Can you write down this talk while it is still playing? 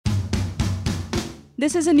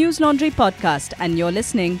This is a News Laundry podcast, and you're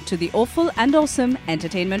listening to the Awful and Awesome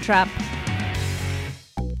Entertainment Wrap.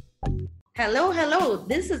 Hello.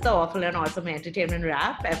 This is the Awful and Awesome Entertainment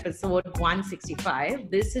Wrap, episode 165.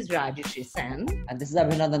 This is Rajeshri Sen. And this is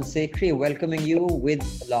Abhinandan Sekhri welcoming you with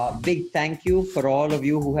a big thank you for all of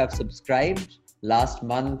you who have subscribed. Last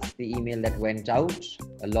month, the email that went out,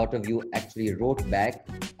 a lot of you actually wrote back,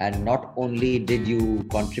 and not only did you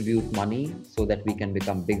contribute money so that we can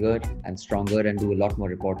become bigger and stronger and do a lot more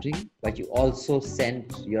reporting, but you also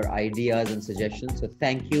sent your ideas and suggestions. So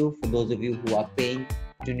thank you for those of you who are paying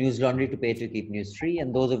to News Laundry to pay to keep news free,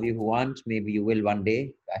 and those of you who aren't, maybe you will one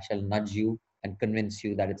day. I shall nudge you and convince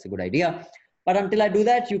you that it's a good idea. But until I do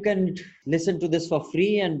that, you can listen to this for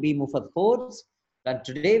free and be Mufatkhors. And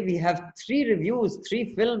today we have 3 reviews,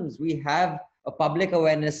 3 films. We have a public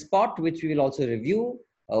awareness spot, which we will also review.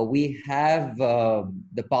 We have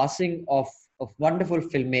the passing of a wonderful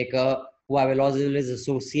filmmaker who I will always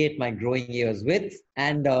associate my growing years with,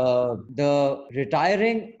 and the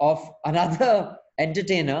retiring of another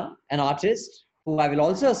entertainer, an artist, who I will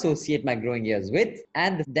also associate my growing years with,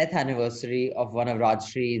 and the death anniversary of one of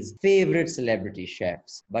Rajshri's favorite celebrity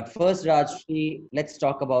chefs. But first, Rajshri, let's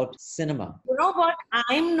talk about cinema. You know what?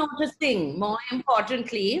 I'm noticing, more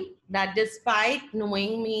importantly, that despite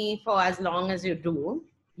knowing me for as long as you do,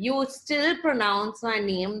 you still pronounce my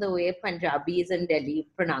name the way Punjabis in Delhi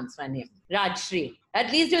pronounce my name, Rajshri. At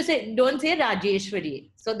least you don't say Rajeshwari.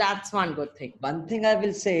 So that's one good thing. One thing I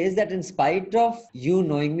will say is that in spite of you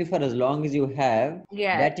knowing me for as long as you have,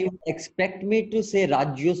 that you expect me to say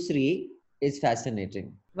Rajyusri is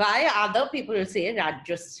fascinating. Why other people say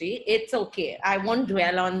Rajyusri, it's okay. I won't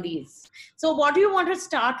dwell on these. So what do you want to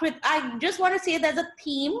start with? I just want to say there's a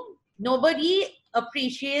theme. Nobody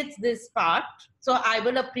appreciates this part. So I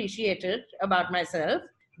will appreciate it about myself,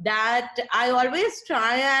 that I always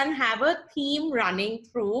try and have a theme running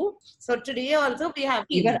through. So today also we have...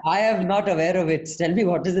 Even I am not aware of it. Tell me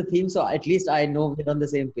what is the theme, so at least I know we're on the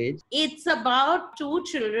same page. It's about 2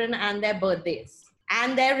 children and their birthdays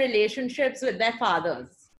and their relationships with their fathers.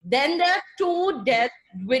 Then there are 2 deaths,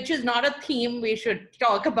 which is not a theme we should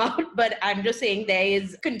talk about, but I'm just saying there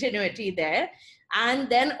is continuity there. And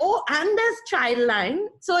then, and there's child line.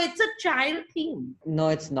 So it's a child theme. No,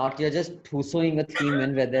 it's not. You're just sewing a theme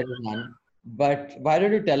in where there is none. But why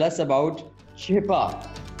don't you tell us about Chhipa,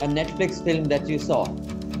 a Netflix film that you saw?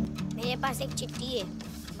 मेरे पास एक चिट्ठी है,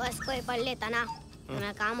 बस कोई पढ़ लेता ना, तो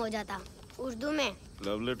मेरा काम हो जाता. उर्दू में.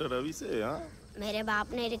 लव लेटर अभी से, हाँ? मेरे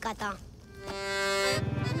बाप ने लिखा था.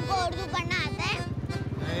 तुमको उर्दू पढ़ना आता है?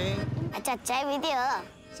 नहीं. अच्छा, चाय पीते हो?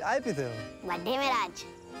 चाय पीते हो? बर्थडे में आज.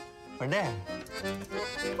 वो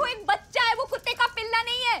एक बच्चा है, वो कुत्ते का पिल्ला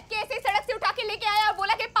नहीं है. कैसे सड़क से उठा के लेके आया और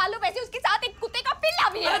बोला कि पालो, वैसे उसके साथ एक कुत्ते का पिल्ला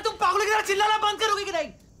भी है. अरे तुम पागलों की तरह चिल्लाना बंद करोगे कि नहीं?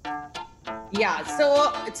 Yeah, so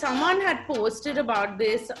someone had posted about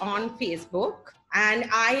this on Facebook, and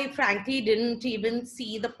I frankly didn't even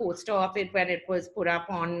see the poster of it when it was put up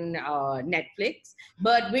on Netflix,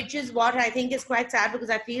 but which is what I think is quite sad, because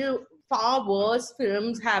I feel far worse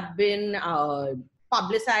films have been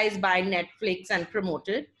publicized by Netflix and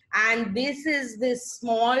promoted. And this is this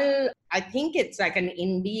small, I think it's like an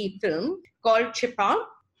indie film called Chhipa.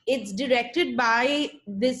 It's directed by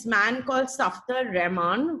this man called Safdar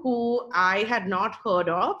Rehman, who I had not heard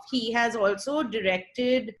of. He has also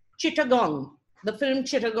directed Chittagong, the film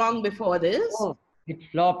Chittagong before this. Oh, it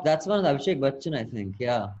flopped. That's one of Abhishek Bachchan, I think.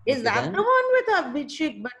 Yeah. Is that the one with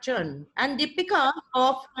Abhishek Bachchan? And Deepika,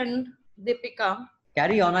 often Deepika.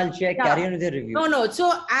 Carry on, I'll check. Yeah. Carry on with your review. No.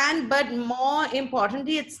 But more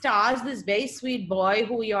importantly, it stars this very sweet boy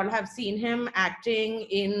who you all have seen him acting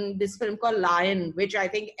in this film called Lion, which I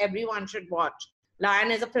think everyone should watch. Lion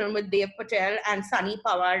is a film with Dev Patel, and Sunny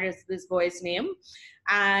Pawar is this boy's name.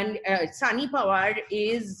 And Sunny Pawar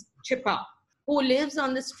is Chhipa, who lives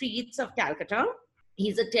on the streets of Calcutta.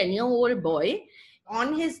 He's a 10-year-old boy.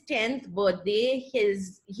 On his 10th birthday,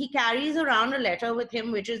 he carries around a letter with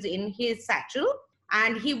him, which is in his satchel.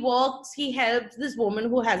 And he helps this woman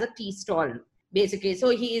who has a tea stall, basically.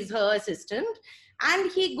 So he is her assistant. And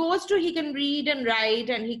he can read and write,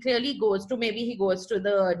 and he clearly goes to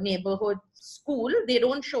the neighborhood school. They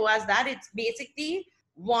don't show us that. It's basically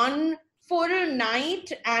one full night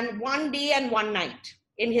and one day and one night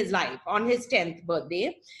in his life on his 10th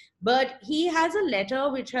birthday. But he has a letter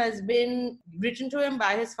which has been written to him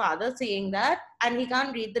by his father saying that, and he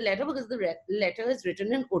can't read the letter because the letter is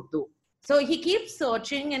written in Urdu. So he keeps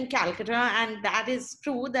searching in Calcutta, and that is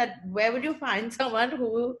true, that where would you find someone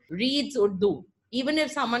who reads Urdu? Even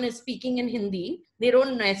if someone is speaking in Hindi, they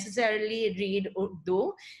don't necessarily read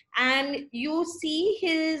Urdu. And you see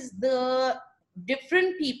the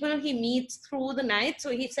different people he meets through the night. So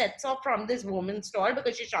he sets off from this woman's stall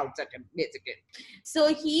because she shouts at him, basically.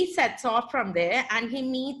 So he sets off from there and he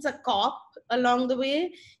meets a cop along the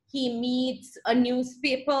way. He meets a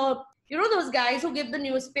newspaper. You know those guys who give the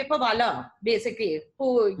newspaper wala, basically,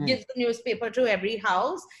 who gives the newspaper to every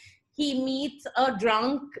house. He meets a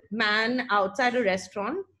drunk man outside a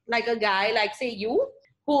restaurant, like a guy, like say you,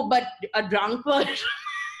 but a drunk version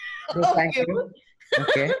Yes, of thank you. you.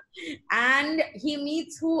 Okay. And he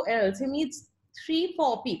meets who else? He meets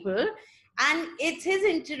 3-4 people. And it's his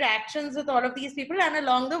interactions with all of these people. And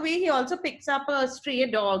along the way, he also picks up a stray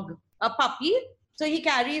dog, a puppy. So he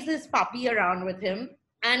carries his puppy around with him.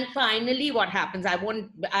 And finally, what happens? I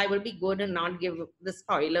will be good and not give the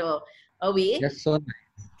spoiler away. That's so nice.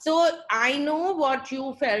 So I know what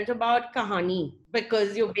you felt about Kahani,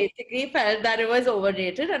 because you basically felt that it was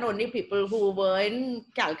overrated and only people who were in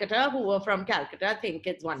Calcutta, who were from Calcutta, think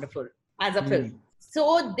it's wonderful as a film.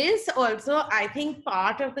 So this also, I think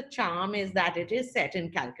part of the charm is that it is set in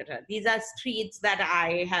Calcutta. These are streets that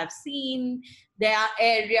I have seen. There are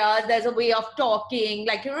areas, there's a way of talking.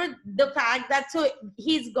 Like, you know, the fact that, so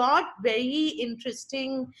he's got very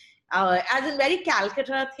interesting, as in very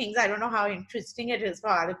Calcutta things. I don't know how interesting it is for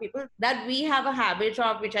other people, that we have a habit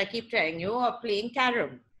of, which I keep telling you, of playing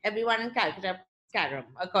carom. Everyone in Calcutta plays carom,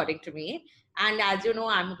 according to me. And as you know,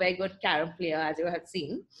 I'm a very good carom player, as you have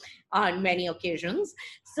seen on many occasions.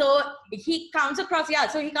 So he comes across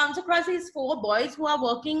these 4 boys who are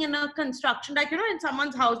working in a construction, like, you know, in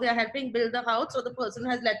someone's house, they're helping build the house. So the person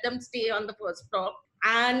has let them stay on the first floor.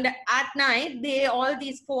 And at night, all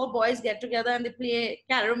these 4 boys get together and they play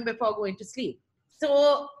carom before going to sleep.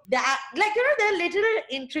 So that, like, you know, there are little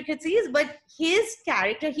intricacies, but his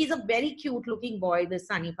character, he's a very cute looking boy, this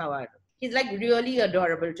Sunny Pawar. He's like really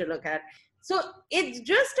adorable to look at. So it's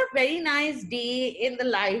just a very nice day in the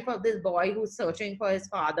life of this boy who's searching for his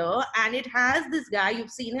father. And it has this guy, you've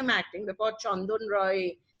seen him acting before, Chandun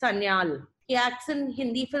Roy Sanyal. He acts in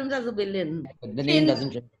Hindi films as a villain. The name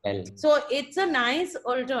doesn't ring a bell. So it's a nice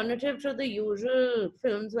alternative to the usual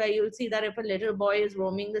films where you'll see that if a little boy is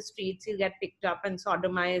roaming the streets, he'll get picked up and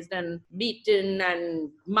sodomized and beaten and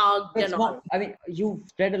mugged and all. I mean, you've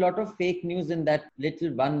spread a lot of fake news in that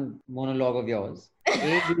little one monologue of yours.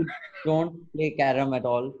 You don't play carom at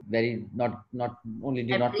all. Not only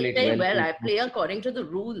do you not play it very well. I play according to the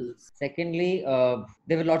rules. Secondly,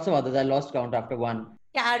 there were lots of others. I lost count after one.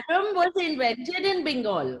 Carom was invented in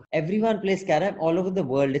Bengal. Everyone plays carom all over the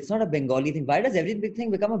world. It's not a Bengali thing. Why does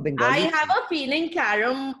everything become a Bengali I thing? have a feeling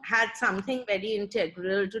carom had something very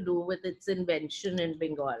integral to do with its invention in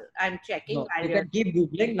Bengal. I'm checking. No, you can keep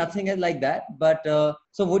Googling. Nothing is like that. But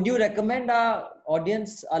so would you recommend our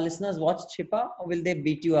audience, our listeners watch Chippa, or will they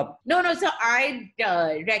beat you up? No. So I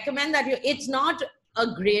recommend that it's not a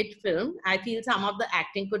great film. I feel some of the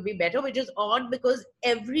acting could be better, which is odd because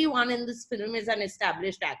everyone in this film is an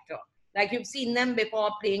established actor. Like, you've seen them before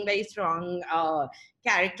playing very strong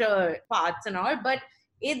character parts and all, but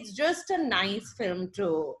it's just a nice film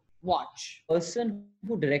to watch. The person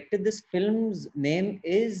who directed this film's name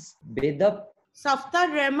is Bedap. Saftar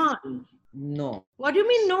Rahman. No. What do you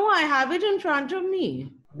mean no? I have it in front of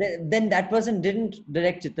me. Then that person didn't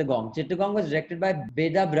direct Chittagong. Chittagong was directed by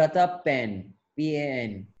Beda Brata Pen.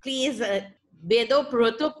 P-A-N. Please, Bedo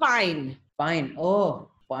Proto Pine. Pine. Oh,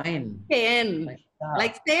 Pine. Pen.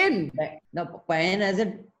 Like Sten. No, Pine as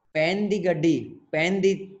a Pen di Gaddi. Pen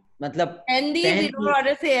di, matlab. Pen di, we don't want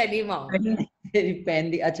to say anymore. Pen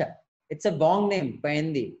di, acha. It's a bong name,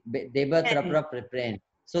 Pen di. Deba Trapra Prepren.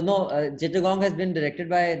 So no, Chittagong has been directed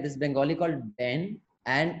by this Bengali called Ben.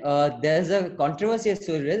 And there's a controversy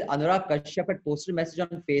associated with Anurag Kashyap had posted a message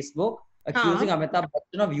on Facebook accusing Amitabh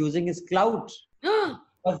Bachchan of using his clout.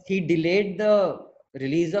 Because he delayed the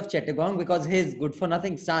release of Chittagong because his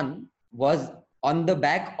good-for-nothing son was on the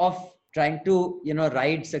back of trying to,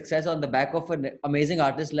 ride success on the back of an amazing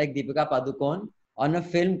artist like Deepika Padukone on a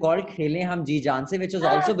film called Khele Hum Ji Jaan Se, which was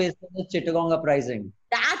also based on the Chittagong uprising.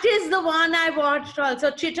 That is the one I watched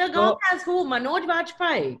also. Chittagong has who? Manoj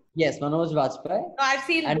Vajpayee? Yes, Manoj Vajpayee. So I've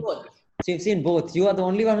seen both. So you've seen both. You are the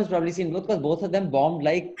only one who's probably seen both because both of them bombed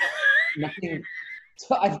like nothing.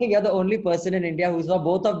 So I think you're the only person in India who saw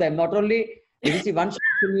both of them. Not only did you see one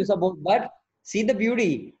film, you saw both, but see the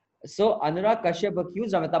beauty. So Anurag Kashyap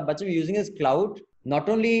accused Amitabh Bachchan of using his clout. Not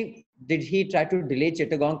only did he try to delay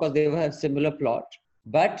Chittagong because they have a similar plot,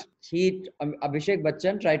 but Abhishek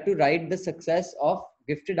Bachchan tried to ride the success of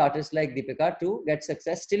gifted artists like Deepika to get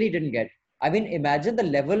success. Still he didn't get. I mean, imagine the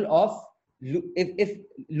level of, if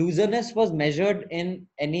loserness was measured in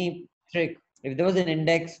any trick, if there was an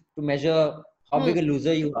index to measure how big a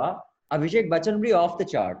loser you are, Abhishek Bachchan will be off the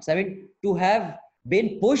charts. I mean, to have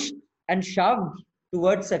been pushed and shoved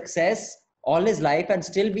towards success all his life and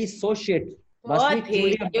still be so shit must be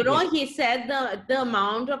truly amazing. He said the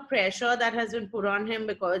amount of pressure that has been put on him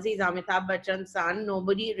because he's Amitabh Bachchan's son,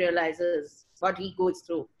 nobody realizes what he goes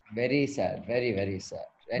through. Very sad, very, very sad.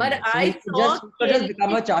 But Anyway, so I he should just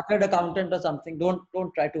become a chartered accountant or something. Don't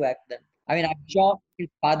try to act then. I mean, I'm sure his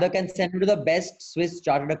father can send him to the best Swiss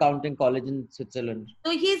chartered accounting college in Switzerland.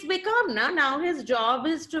 So he's become, now his job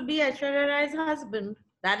is to be Aishwarya Rai's husband.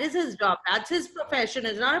 That is his job. That's his profession.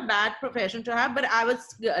 It's not a bad profession to have. But I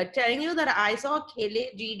was telling you that I saw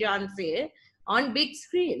Khele Ji Jaan Se on big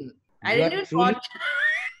screen. I didn't watch.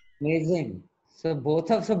 Amazing. So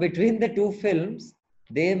between the two films,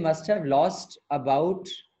 they must have lost about,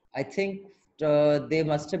 I think they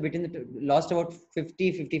must have lost about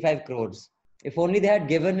 50-55 crores. If only they had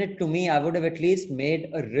given it to me, I would have at least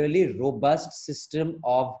made a really robust system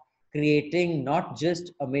of creating not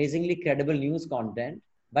just amazingly credible news content,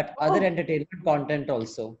 but other entertainment content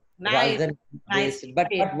also. Nice. But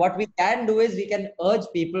what we can do is we can urge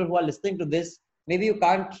people who are listening to this, maybe you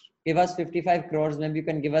can't give us 55 crores, maybe you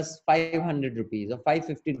can give us 500 rupees or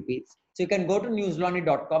 550 rupees. So you can go to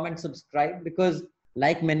newslaundry.com and subscribe, because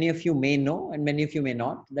like many of you may know and many of you may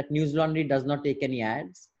not, that News Laundry does not take any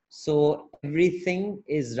ads. So everything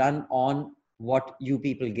is run on what you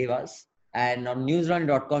people give us. And on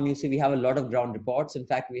newslaundry.com, you see we have a lot of ground reports. In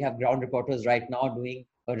fact, we have ground reporters right now doing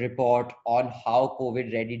a report on how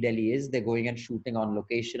COVID ready Delhi is. They're going and shooting on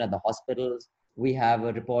location at the hospitals. We have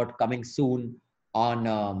a report coming soon on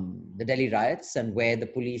the Delhi riots and where the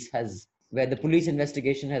police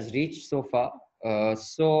investigation has reached so far.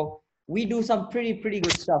 So we do some pretty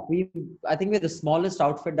good stuff. I think we're the smallest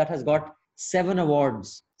outfit that has got 7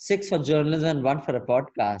 awards, 6 for journalism and 1 for a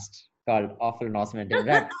podcast called Awful and Awesome and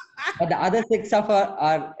Rap. But the other 6 of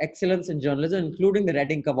our excellence in journalism, including the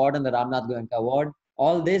Red Ink Award and the Ramnath Goenka Award.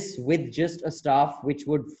 All this with just a staff which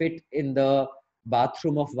would fit in the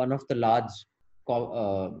bathroom of one of the large,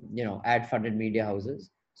 ad-funded media houses.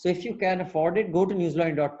 So if you can afford it, go to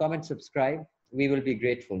newslaundry.com and subscribe. We will be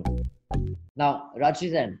grateful. Now,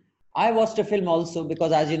 Rajni, I watched a film also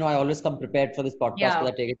because, as you know, I always come prepared for this podcast because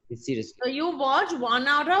I take it seriously. So you watched 1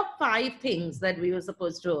 out of 5 things that we were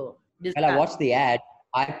supposed to discuss. Well, I watched the ad.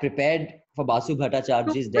 I prepared for Basu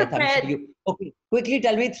Bhattacharya's death. I'm sure you... Okay, quickly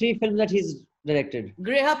tell me 3 films that he's directed.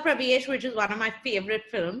 Griha Pravesh, which is one of my favorite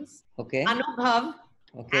films. Okay. Anubhav.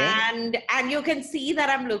 Okay. And you can see that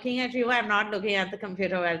I'm looking at you. I'm not looking at the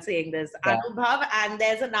computer while saying this. Yeah. Anubhav. And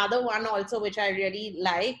there's another one also which I really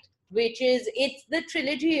liked, which is, it's the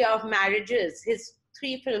trilogy of marriages, his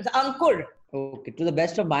 3 films. Ankur. Okay, to the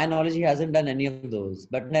best of my knowledge, he hasn't done any of those,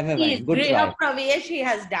 but never mind. Good Griha try. Pravesh he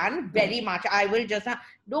has done very much. I will just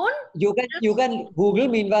don't. You can Google.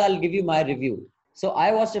 Meanwhile, I'll give you my review. So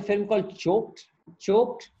I watched a film called Choked.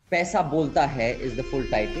 Choked, Paisa Bolta Hai is the full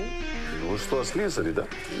title. दोस्त तो असली है सरिता,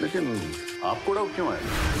 लेकिन आपको doubt क्यों है?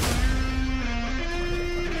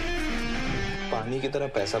 पानी की तरह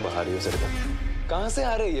पैसा बहा रही है सरिता। कहाँ से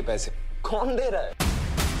आ रहे हैं ये पैसे? कौन दे रहा है?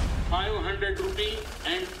 500 rupee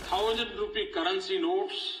and 1000 rupee currency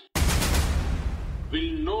notes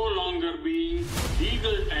will no longer be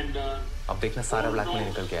legal tender. अब देखना सारा ब्लैक मनी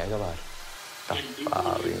निकल के आएगा बाहर।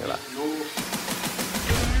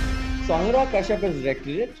 So Anurag Kashyap has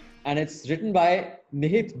directed it, and it's written by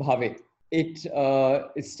Nihit Bhave. It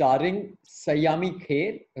is starring Sayami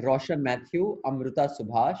Kher, Roshan Mathew, Amrita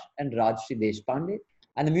Subhash, and Rajshri Deshpande.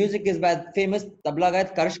 And the music is by famous tabla guy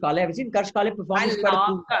Karsh Kale. Have you seen Karsh Kale perform? I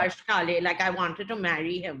love Karsh Kale. Like, I wanted to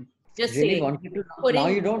marry him. Just really saying. wanted to. Now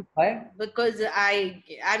you don't. Why? Because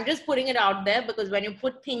I'm just putting it out there, because when you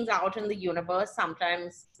put things out in the universe,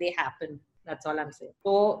 sometimes they happen. That's all I'm saying.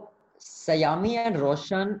 So Sayami and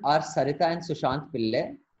Roshan are Sarita and Sushant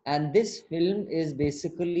Pillai. And this film is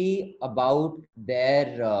basically about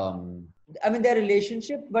their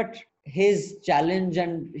relationship, but his challenge,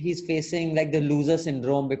 and he's facing like the loser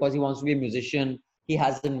syndrome because he wants to be a musician. He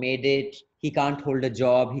hasn't made it. He can't hold a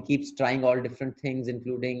job. He keeps trying all different things,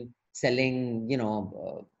 including selling,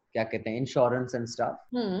 insurance and stuff.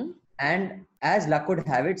 And as luck would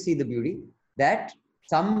have it, see the beauty, that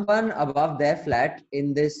someone above their flat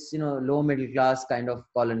in this, low middle class kind of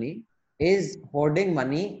colony is hoarding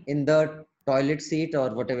money in the toilet seat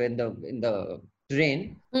or whatever in the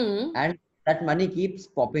drain, and that money keeps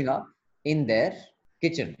popping up in their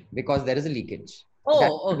kitchen because there is a leakage.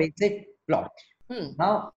 That's the basic plot.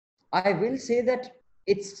 Now, I will say that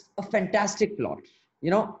it's a fantastic plot.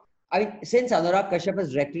 Since Anurag Kashyap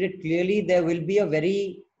has directed it, clearly there'll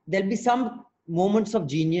be some moments of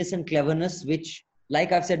genius and cleverness, which,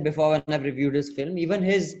 like I've said before when I've reviewed his film, even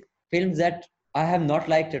his films that I have not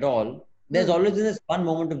liked at all, there's always been this one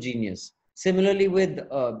moment of genius. Similarly with,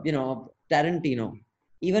 Tarantino,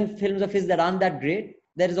 even films of his that aren't that great,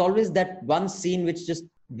 there is always that one scene which just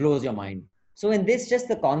blows your mind. So in this, just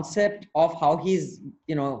the concept of how he's,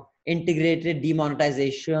 integrated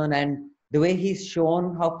demonetization and the way he's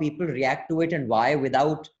shown how people react to it and why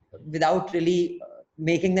without really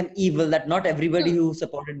making them evil, that not everybody who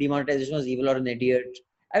supported demonetization was evil or an idiot.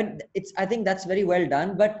 I think that's very well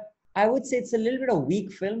done, but I would say it's a little bit of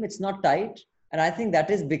weak film. It's not tight. And I think that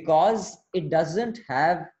is because it doesn't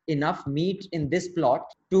have enough meat in this plot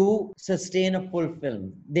to sustain a full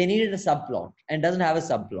film. They needed a subplot and doesn't have a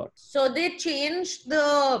subplot. So they changed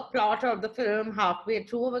the plot of the film halfway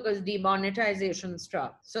through because demonetization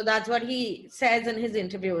struck. So that's what he says in his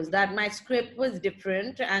interviews, that my script was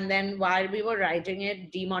different. And then while we were writing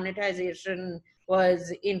it, demonetization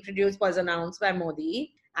was announced by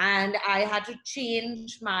Modi. And I had to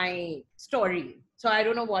change my story. So I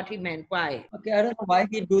don't know what he meant. Why? Okay, I don't know why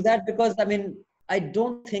he'd do that, because I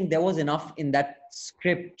don't think there was enough in that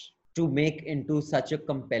script to make into such a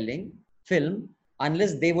compelling film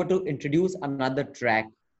unless they were to introduce another track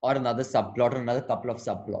or another subplot or another couple of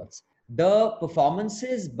subplots. The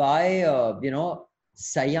performances by,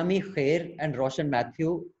 Sayami Khair and Roshan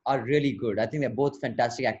Mathew are really good. I think they're both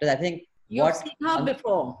fantastic actors. I think You've seen her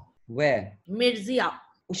before. Where? Mirzia.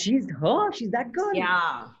 Oh, she's her? She's that girl?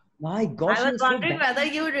 Yeah. My gosh. I was wondering whether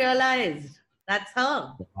you realized that's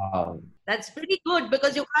her. Wow. That's pretty good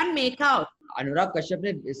because you can't make out. Anurag Kashyap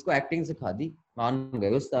ne isko acting sikha di. मान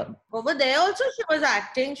गए उस्ताद. Over there also she was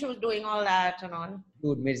acting. She was doing all that and all.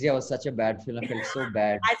 Dude, Mirzia was such a bad film. I felt so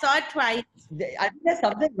bad. I saw it twice. I think there's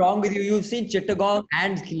something wrong with you. You've seen Chittagong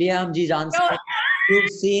and Khiliyam Ji Jaan Se. You've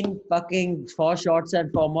seen fucking 4 shots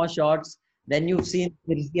and 4 more shots. Then you've seen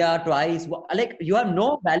Mirzia twice. Like, you have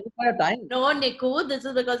no value for your time. No, Niku, this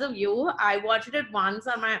is because of you. I watched it once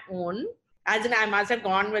on my own. As in, I must have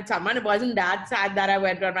gone with someone. It wasn't that sad that I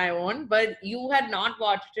went on my own. But you had not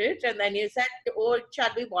watched it. And then you said, oh, shall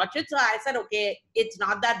we watch it? So I said, okay, it's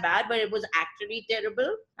not that bad. But it was actually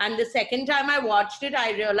terrible. And the second time I watched it,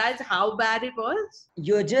 I realized how bad it was.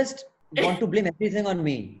 You just want to blame everything on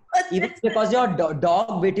me. Even because your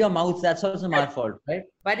dog bit your mouth, that's also my fault, right?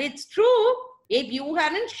 But it's true. If you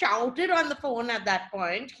hadn't shouted on the phone at that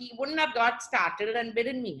point, he wouldn't have got startled and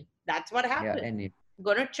bitten me. That's what happened. Yeah, anyway.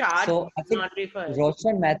 Gonna charge. So I think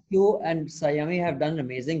Roshan Mathew and Sayami have done an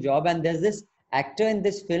amazing job. And there's this actor in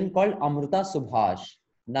this film called Amrita Subhash.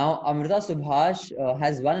 Now, Amrita Subhash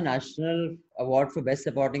has won a national award for Best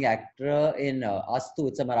Supporting Actor in Astu.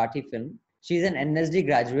 It's a Marathi film. She's an NSD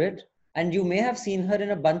graduate. And you may have seen her in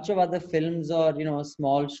a bunch of other films or,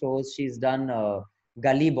 small shows. She's done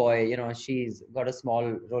Gully Boy. She's got a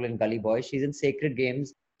small role in Gully Boy. She's in Sacred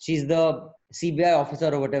Games. She's the CBI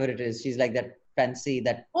officer or whatever it is. She's like that fancy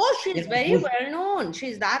that. Oh, she's very well known.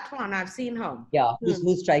 She's that one. I've seen her. Yeah,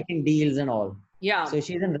 who's striking deals and all. Yeah. So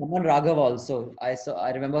she's in Raman Raghav also.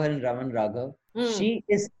 I remember her in Raman Raghav. She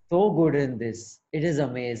is so good in this. It is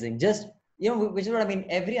amazing. Just, which is what I mean.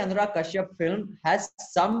 Every Anurag Kashyap film has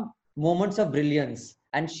some moments of brilliance.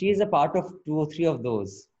 And she is a part of 2 or 3 of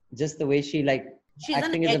those. Just the way she's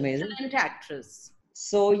acting is amazing. She's an excellent actress.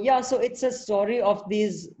 So it's a story of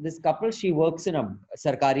this couple. She works in a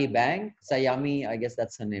Sarkari bank. Sayami, I guess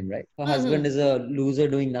that's her name, right? Her husband is a loser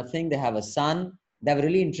doing nothing. They have a son. They have a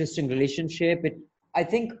really interesting relationship. I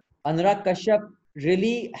think Anurag Kashyap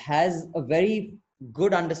really has a very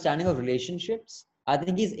good understanding of relationships. I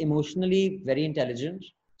think he's emotionally very intelligent.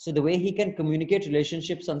 So the way he can communicate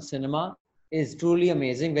relationships on cinema is truly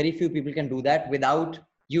amazing. Very few people can do that without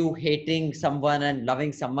you hating someone and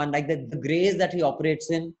loving someone. Like the grace that he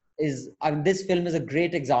operates in is, this film is a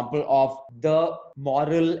great example of the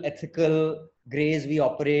moral, ethical grace we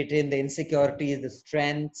operate in, the insecurities, the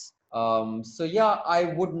strengths.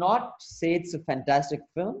 I would not say it's a fantastic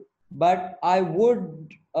film, but I would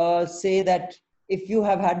say that if you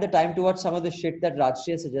have had the time to watch some of the shit that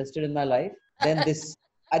Rajshri suggested in my life, then this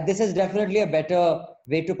is definitely a better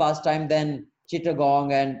way to pass time than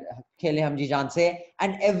Chittagong and Khele Hum Ji Jaan Se,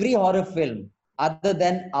 and every horror film other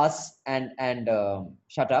than Us and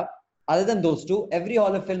Shut Up, other than those 2, every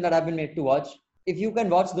horror film that I've been made to watch, if you can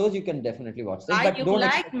watch those, you can definitely watch them. But you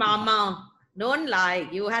like Mama. Don't lie.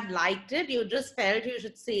 You had liked it. You just felt you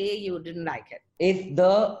should say you didn't like it. If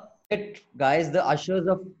the ushers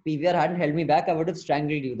of PVR hadn't held me back, I would have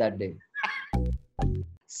strangled you that day.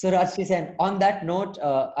 So Rajshri Sen, on that note,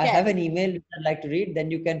 I have an email I'd like to read. Then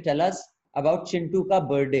you can tell us about Chintu Ka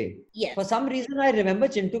Birthday. Yes. For some reason, I remember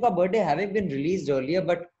Chintu Ka Birthday having been released earlier,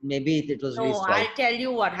 but maybe it was released. No, I'll tell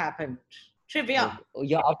you what happened. Trivia. Oh,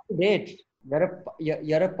 you're up to date.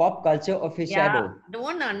 You're a pop culture aficionado. Yeah,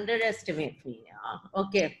 don't underestimate me. Yeah.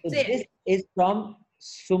 Okay. So Say, this is from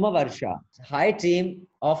Suma Varsha. Hi team,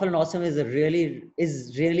 Awful and Awesome is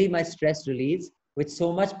really my stress release. With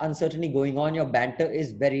so much uncertainty going on, your banter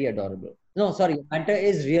is very adorable. No, sorry, your banter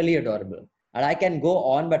is really adorable. And I can go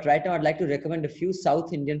on, but right now I'd like to recommend a few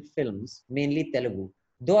South Indian films, mainly Telugu.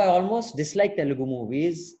 Though I almost dislike Telugu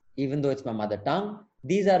movies, even though it's my mother tongue,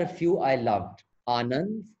 these are a few I loved.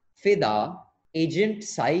 Anand, Fida, Agent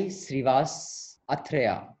Sai Srivas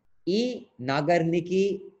Athreya, E.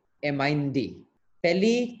 Nagarniki Emaindi,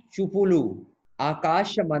 Peli Chupulu,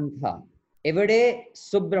 Akashamantha, Evade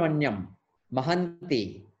Subramanyam,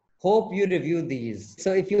 Mahanti. Hope you review these.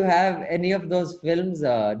 So if you have any of those films,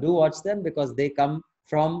 do watch them because they come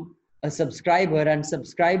from a subscriber, and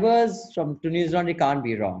subscribers from to News Laundry can't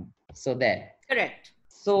be wrong. So there. correct.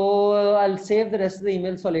 So I'll save the rest of the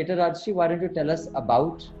emails for later. Rajshi, why don't you tell us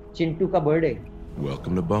about Chintu Ka Birthday?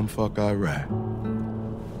 Welcome to Bumfuck Iraq.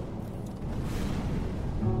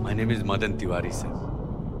 My name is Madan Tiwari, sir.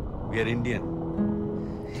 We are Indian.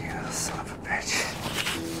 You son of a bitch.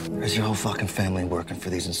 There's your whole fucking family working for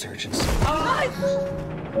these insurgents.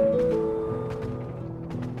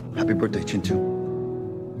 Happy birthday, Chintu.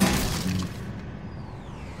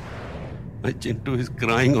 My Chintu is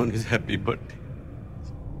crying on his happy birthday.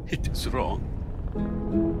 It is wrong.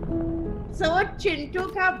 So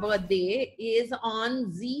Chintu Ka Birthday is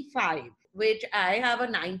on Z5, which I have a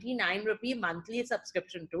 99 rupee monthly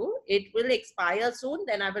subscription to. It will expire soon,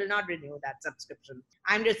 then I will not renew that subscription.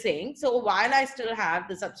 I'm just saying. So while I still have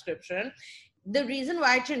the subscription, the reason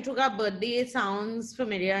why Chintu Ka Birthday sounds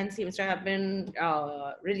familiar and seems to have been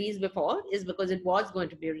released before is because it was going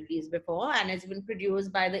to be released before, and it's been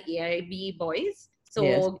produced by the AIB boys. So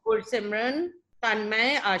Yes. Gursimran,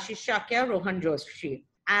 Tanmay, Ashish Shakya, Rohan Joshi.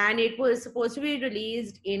 And it was supposed to be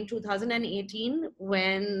released in 2018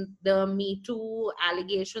 when the Me Too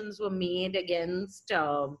allegations were made against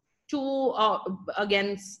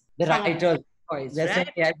against The some of writers. boys, There's some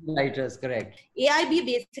right? AIB writers, correct. AIB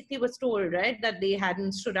basically was told, right, that they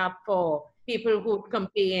hadn't stood up for people who'd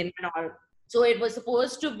complain and all. So it was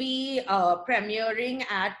supposed to be premiering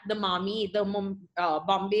at the MAMI, the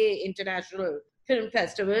Bombay International Film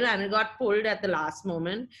Festival, and it got pulled at the last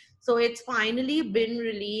moment. So it's finally been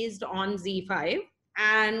released on Z5,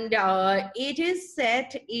 and it is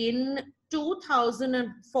set in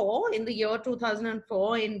 2004, in the year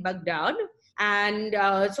 2004 in Baghdad. And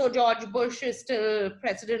so George Bush is still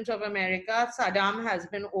president of America. Saddam has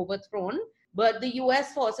been overthrown, but the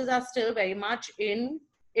US forces are still very much in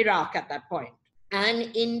Iraq at that point.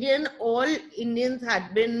 And all Indians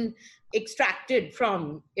had been extracted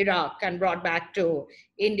from Iraq and brought back to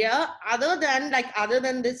India, other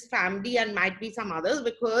than this family, and might be some others,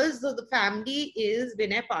 because the family is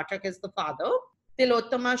Vinay Pathak is the father,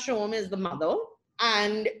 Tilottama Shom is the mother,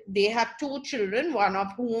 and they have two children, one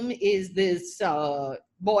of whom is this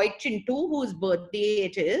boy Chintu, whose birthday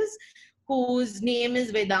it is, whose name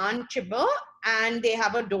is Vedant Chibber, and they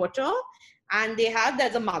have a daughter, and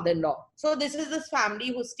there's a mother-in-law. So this is this family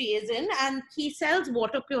who stays in, and he sells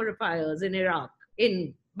water purifiers in Iraq,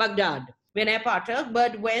 in Baghdad, Vinay Pathak.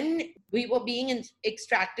 But when we were being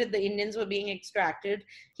extracted, the Indians were being extracted,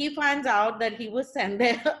 he finds out that he was sent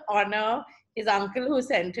there on his uncle who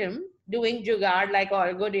sent him, doing jugaad like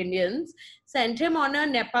all good Indians, sent him on a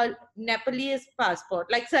Nepalese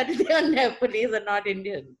passport. Like suddenly they are Nepalese and not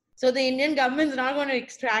Indian. So the Indian government's not going to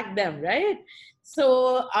extract them, right?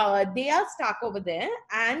 So they are stuck over there.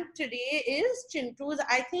 And today is Chintu's,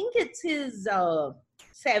 I think it's his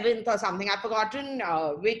 7th or something. I've forgotten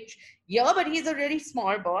which year, but he's a really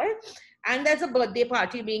small boy. And there's a birthday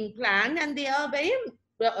party being planned. And they are very,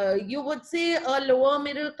 you would say, a lower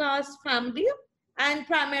middle class family. And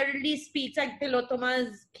primarily speaks like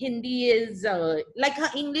Tilottama's Hindi is, like her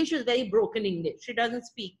English is very broken English. She doesn't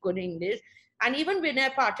speak good English. And even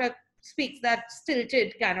Vinay Pathak speaks that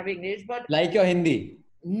stilted kind of English. But like your Hindi.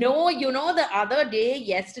 No, the other day,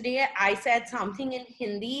 yesterday, I said something in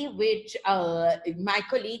Hindi, which my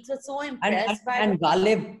colleagues were so impressed by. And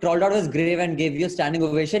Ghalib crawled out of his grave and gave you a standing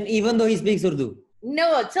ovation, even though he speaks Urdu.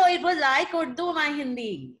 No, so it was like Urdu, my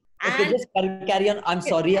Hindi. Okay, just carry on. I'm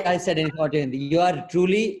sorry I said anything about your Hindi.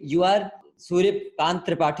 You are Surya Kant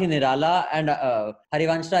Tripathi Nirala and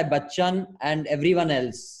Harivansh Rai Bachchan and everyone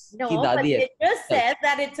else. No, but it just says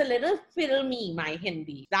that it's a little filmy, my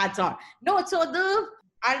Hindi. That's all. No, so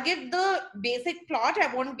I'll give the basic plot.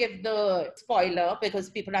 I won't give the spoiler because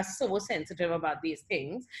people are so sensitive about these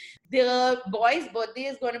things. The boy's birthday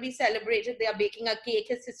is going to be celebrated. They are baking a cake.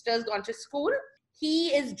 His sister's gone to school. He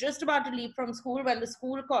is just about to leave from school when the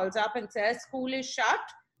school calls up and says, school is shut.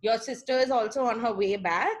 Your sister is also on her way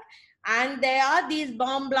back. And there are these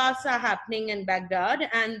bomb blasts are happening in Baghdad.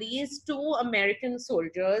 And these two American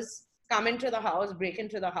soldiers come into the house, break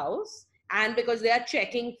into the house. And because they are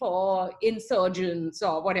checking for insurgents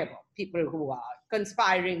or whatever, people who are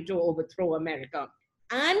conspiring to overthrow America.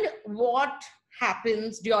 And what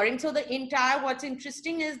happens during, so what's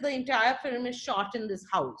interesting is the entire film is shot in this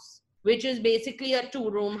house, which is basically a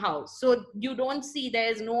 2-room house. So you don't see,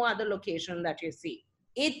 there's no other location that you see.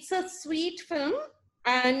 It's a sweet film,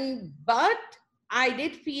 but I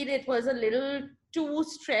did feel it was a little too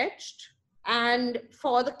stretched. And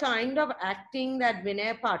for the kind of acting that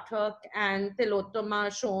Vinay Pathak and Tilottama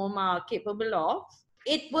Shom are capable of,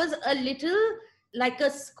 it was a little like a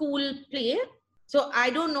school play. So I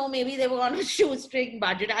don't know, maybe they were on a shoestring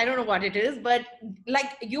budget. I don't know what it is, but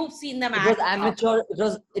like you've seen them act. It was amateur.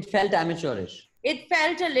 It felt amateurish. It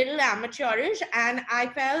felt a little amateurish, and I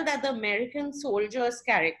felt that the American soldiers'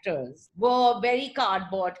 characters were very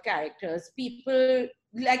cardboard characters. People,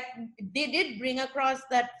 like, they did bring across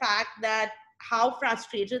that fact that how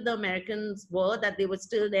frustrated the Americans were that they were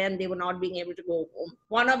still there and they were not being able to go home.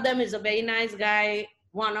 One of them is a very nice guy.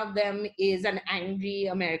 One of them is an angry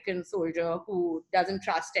American soldier who doesn't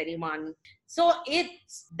trust anyone. So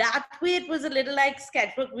it's that way, it was a little like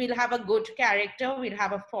sketchbook. We'll have a good character. We'll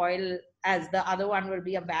have a foil as the other one will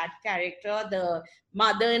be a bad character. The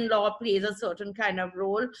mother-in-law plays a certain kind of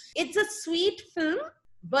role. It's a sweet film,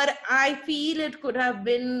 but I feel it could have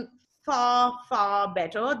been far, far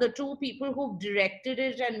better. The two people who've directed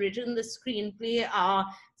it and written the screenplay are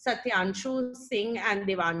Satyanshu Singh and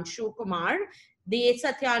Devanshu Kumar.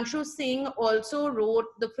 Satyanshu Singh also wrote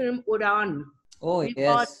the film Udan. Oh,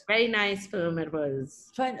 yes. Very nice film it was.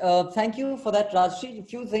 Fine. Thank you for that, Rajshri. A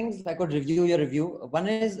few things I could review your review. One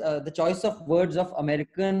is the choice of words of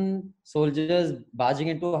American soldiers barging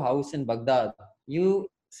into a house in Baghdad. You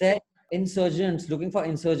said insurgents, looking for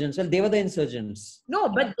insurgents. Well, they were the insurgents. No,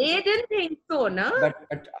 but they didn't think so, no?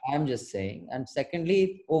 But I'm just saying. And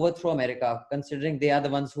secondly, overthrow America, considering they are the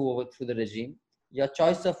ones who overthrew the regime. Your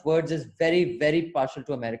choice of words is very, very partial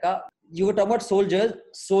to America. You were talking about soldiers.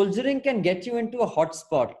 Soldiering can get you into a hot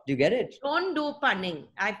spot. Do you get it? Don't do punning.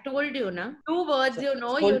 I've told you, na. 2 words,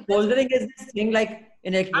 Soldering is this thing like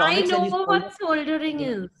in electronics. I know what soldering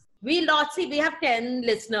is. We have 10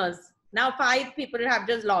 listeners. Now 5 people have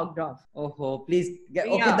just logged off. Oh, please. The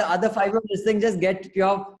other 5 are listening. Just get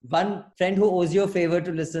your one friend who owes you a favor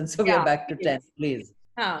to listen. So we are back to 10, please.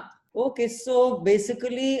 Okay, so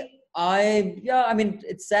basically,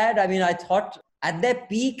 it's sad. I thought at their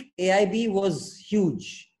peak, AIB was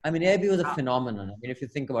huge. AIB was a phenomenon. If you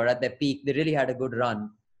think about it, at their peak, they really had a good run.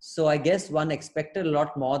 So I guess one expected a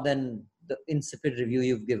lot more than the insipid review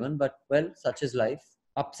you've given. But, well, such is life.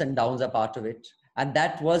 Ups and downs are part of it. And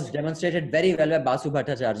that was demonstrated very well by Basu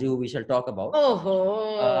Bhattacharjee, who we shall talk about.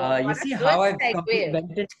 You see how I went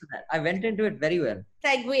into that. I went into it very well.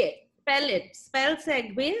 Segway. Spell it. Spell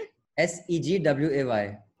Segway.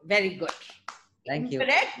 Segway. Very good. Thank you.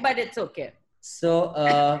 Correct, but it's okay. So,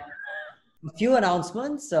 a few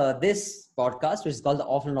announcements. This podcast, which is called the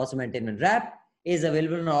Awful and Awesome Entertainment Wrap, is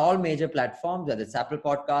available on all major platforms, whether it's Apple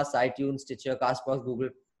Podcasts, iTunes, Stitcher, Castbox, Google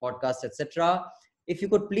Podcasts, etc. If you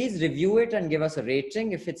could please review it and give us a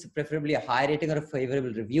rating, if it's preferably a high rating or a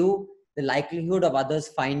favorable review, the likelihood of others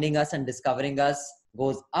finding us and discovering us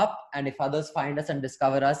goes up. And if others find us and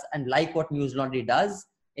discover us and like what News Laundry does,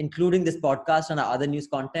 including this podcast and our other news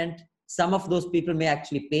content, some of those people may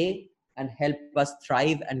actually pay and help us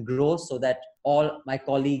thrive and grow so that all my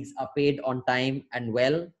colleagues are paid on time and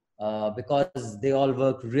well, because they all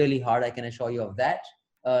work really hard. I can assure you of that.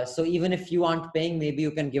 So even if you aren't paying, maybe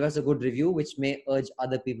you can give us a good review, which may urge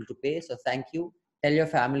other people to pay. So thank you. Tell your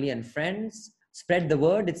family and friends. Spread the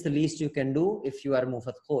word. It's the least you can do if you are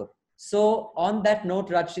Mufat Khor. So on that note,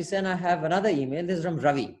 Rajshri Sen, I have another email. This is from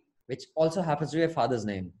Ravi, which also happens to be a father's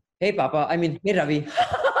name. Hey, Papa. Hey, Ravi.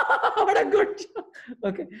 What a good.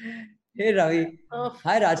 Okay. Hey, Ravi.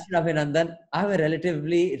 Hi, Rajshri Abhinandan. I'm a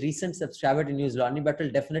relatively recent subscriber to News Laundry, but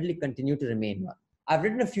will definitely continue to remain one. I've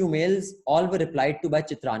written a few mails. All were replied to by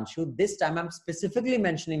Chitranshu. This time, I'm specifically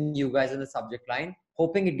mentioning you guys in the subject line,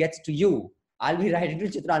 hoping it gets to you. I'll be writing to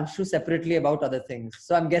Chitranshu separately about other things.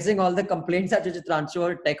 So I'm guessing all the complaints are to Chitranshu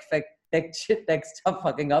or tech stuff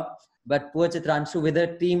fucking up. But poor Chitranshu with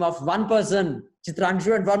a team of one person,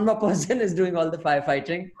 Chitranshu and one more person is doing all the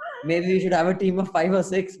firefighting. Maybe we should have a team of 5 or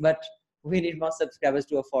 6, but we need more subscribers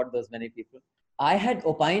to afford those many people. I had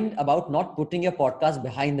opined about not putting your podcast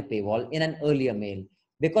behind the paywall in an earlier mail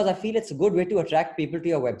because I feel it's a good way to attract people to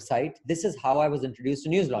your website. This is how I was introduced to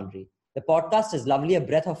News Laundry. The podcast is lovely, a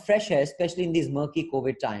breath of fresh air, especially in these murky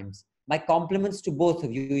COVID times. My compliments to both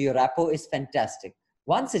of you. Your rapport is fantastic.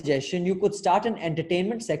 One suggestion, you could start an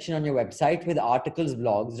entertainment section on your website with articles,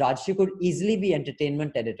 blogs. Rajshri could easily be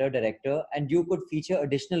entertainment editor, director, and you could feature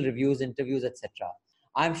additional reviews, interviews, etc.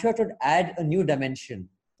 I'm sure it would add a new dimension.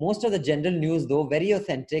 Most of the general news, though very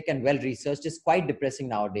authentic and well-researched, is quite depressing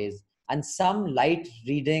nowadays. And some light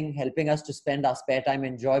reading, helping us to spend our spare time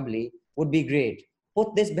enjoyably, would be great.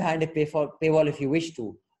 Put this behind a paywall if you wish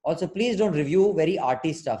to. Also, please don't review very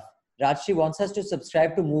arty stuff. Rajshri wants us to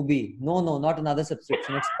subscribe to Mubi. No, not another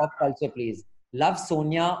subscription. It's pop culture, please. Love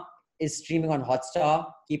Sonia is streaming on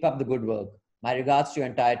Hotstar. Keep up the good work. My regards to your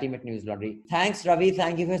entire team at News Laundry. Thanks, Ravi.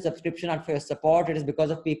 Thank you for your subscription and for your support. It is because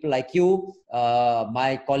of people like you.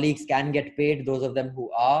 My colleagues can get paid, those of them who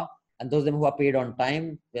are. And those of them who are paid on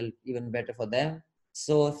time, well, even better for them.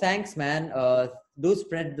 So thanks, man. Do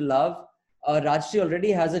spread the love. Rajshri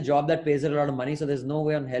already has a job that pays her a lot of money, so there's no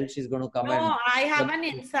way on hell she's going to come No, I have an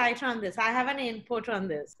insight on this. I have an input on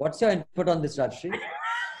this. What's your input on this, Rajshri?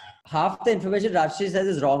 Half the information Rajshri says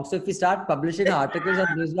is wrong. So if we start publishing articles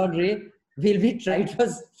on News Laundry, we'll be tried for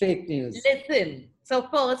fake news. Listen. So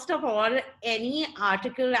first of all, any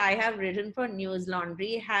article I have written for News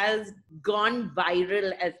Laundry has gone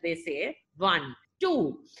viral, as they say. 1.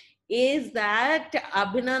 2 is that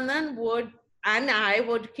Abhinandan would and I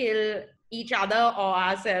would kill each other or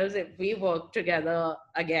ourselves if we work together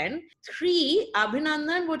again. 3,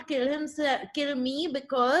 Abhinandan would kill me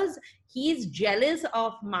because he's jealous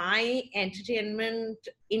of my entertainment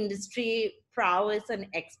industry prowess and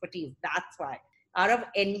expertise. That's why. Out of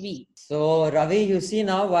envy. So, Ravi, you see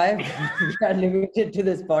now why we are limited to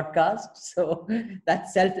this podcast. So,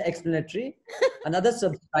 that's self-explanatory. Another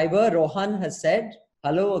subscriber, Rohan, has said,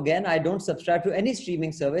 hello again. I don't subscribe to any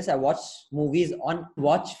streaming service. I watch movies on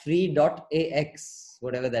watchfree.ax,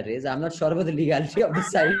 whatever that is. I'm not sure about the legality of the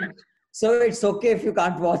site. So it's okay if you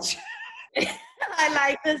can't watch. I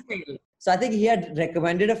like this name. So I think he had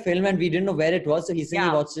recommended a film and we didn't know where it was. So he said he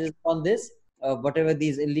watches on this, whatever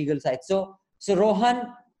these illegal sites. So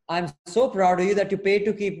Rohan, I'm so proud of you that you pay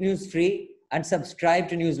to keep news free and subscribe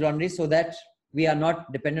to News Laundry so that we are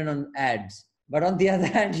not dependent on ads. But on the other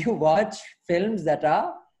hand, you watch films that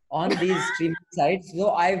are on these streaming sites.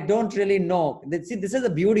 So I don't really know. See, this is a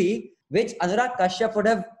beauty which Anurag Kashyap would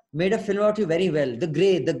have made a film about you very well. The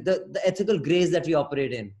gray, the ethical grays that we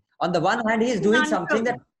operate in. On the one hand, he is doing something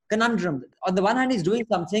that conundrum. On the one hand, he's doing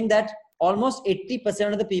something that almost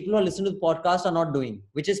 80% of the people who listen to the podcast are not doing,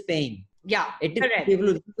 which is paying. Yeah, 80% of people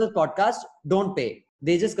who listen to the podcast don't pay.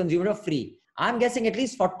 They just consume it for free. I'm guessing at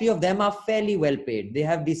least 40 of them are fairly well paid. They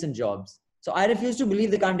have decent jobs. So I refuse to believe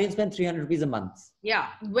they can't even spend 300 rupees a month. Yeah.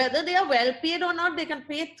 Whether they are well paid or not, they can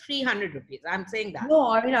pay 300 rupees. I'm saying that. No,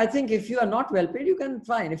 I mean, I think if you are not well paid, you can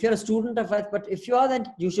fine. If you're a student of it, but if you are,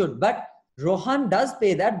 then you should. But Rohan does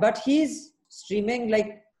pay that, but he's streaming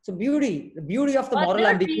like, so beauty, the beauty of the moral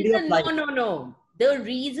ambiguity of life. No. The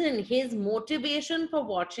reason, his motivation for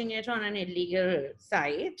watching it on an illegal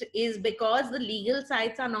site is because the legal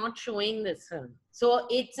sites are not showing this film. So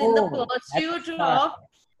it's in the pursuit of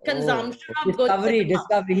consumption of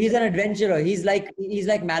discovery. He's an adventurer. He's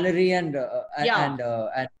like Mallory and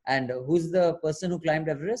who's the person who climbed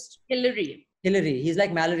Everest? Hillary. He's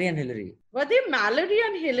like Mallory and Hillary. Were they Mallory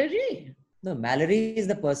and Hillary? No, Mallory is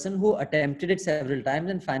the person who attempted it several times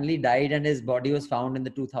and finally died, and his body was found in the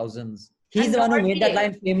 2000s. He's the one who made that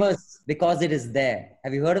line famous, because it is there.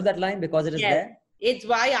 Have you heard of that line? Because it is there? It's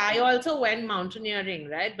why I also went mountaineering,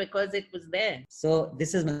 right? Because it was there. So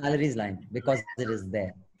this is Mallory's line, because it is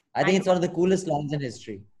there. I think it's one of the coolest lines in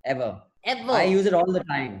history, ever. I use it all the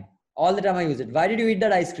time. All the time I use it. Why did you eat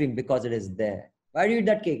that ice cream? Because it is there. Why do you eat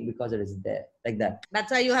that cake? Because it is there. Like that. That's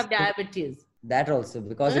why you have diabetes. That also,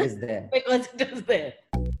 because it is there. Because it is there.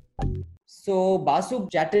 So Basu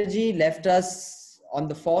Chatterjee left us on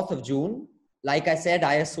the 4th of June. Like I said,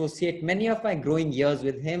 I associate many of my growing years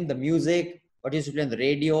with him. The music, what he used to play on the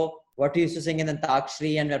radio, what he used to sing in the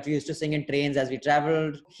Antakshari, and what we used to sing in trains as we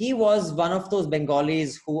traveled. He was one of those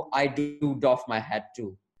Bengalis who I do doff my hat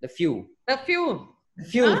to. The few. Huh?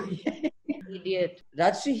 Idiot.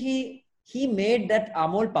 Rajshri, he made that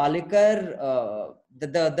Amol Palekar,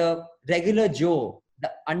 the regular Joe, the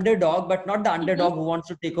underdog, but not the underdog who wants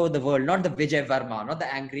to take over the world, not the Vijay Varma, not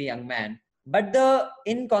the angry young man, but the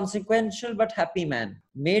inconsequential but happy man.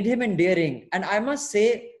 Made him endearing. And I must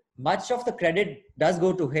say, much of the credit does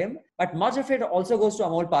go to him, but much of it also goes to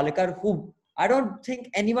Amol Palekar, who I don't think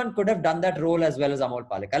anyone could have done that role as well as Amol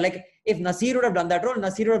Palekar. Like, if Nasir would have done that role,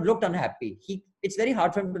 Nasir would have looked unhappy. It's very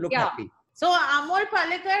hard for him to look happy. So Amol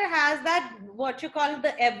Palekar has that, what you call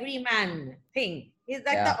the everyman thing. He's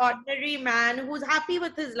like the ordinary man who's happy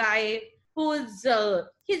with his life, who's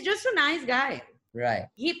he's just a nice guy. Right.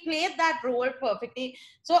 He played that role perfectly.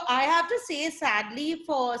 So I have to say, sadly,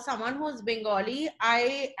 for someone who's Bengali,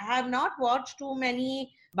 I have not watched too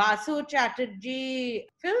many Basu Chatterjee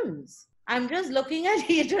films. I'm just looking at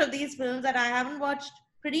each of these films and I haven't watched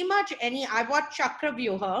pretty much any. I watched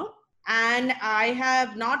Chakravyuha and I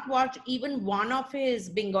have not watched even one of his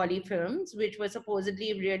Bengali films, which were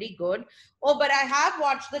supposedly really good. Oh, but I have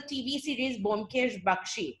watched the TV series Bomkesh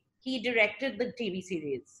Bakshi. He directed the TV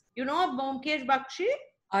series. You know Bomkesh Bakshi?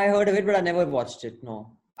 I heard of it, but I never watched it.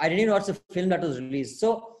 No. I didn't even watch the film that was released.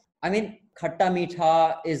 So, I mean, Khatta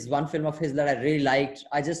Meetha is one film of his that I really liked.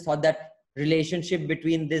 I just thought that relationship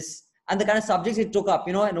between this and the kind of subjects he took up,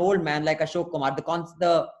 an old man like Ashok Kumar.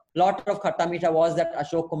 The plot of Khatta Meetha was that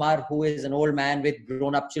Ashok Kumar, who is an old man with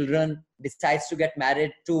grown-up children, decides to get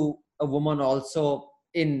married to a woman also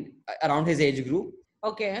in around his age group.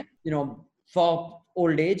 Okay. For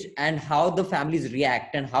old age, and how the families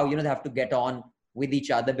react and how, they have to get on with each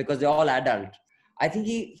other because they're all adult. I think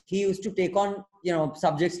he used to take on,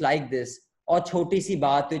 subjects like this, or Choti Si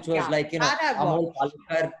Baat, which was like, Amol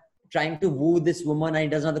Palekar trying to woo this woman and he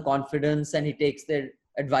doesn't have the confidence and he takes the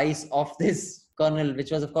advice of this colonel,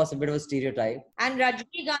 which was of course a bit of a stereotype. And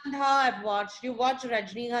Rajnigandha I've watched. You watched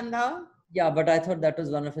Rajnigandha? Yeah, but I thought that was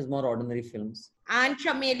one of his more ordinary films. And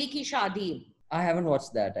Chameli Ki Shaadi. I haven't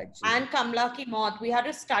watched that actually. And Kamla Ki Maut. We had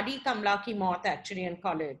to study Kamla Ki Maut actually in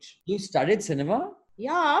college. You studied cinema?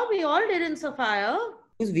 Yeah, we all did in Sophia.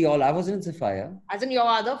 Who's we all? I was in Sophia. As in your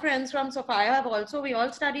other friends from Sophia we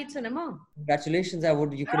all studied cinema. Congratulations,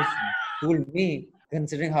 you could have fooled me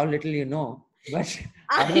considering how little you know. But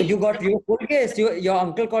I don't know, you were full case. Your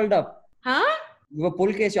uncle called up. Huh? You were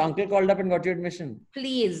full case. Your uncle called up and got you admission.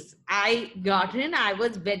 Please, I got in. I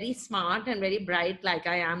was very smart and very bright like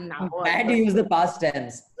I am now. And you use the past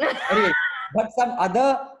tense. Anyway, but some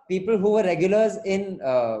other people who were regulars in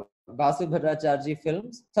Basu Chatterjee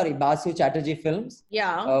films, were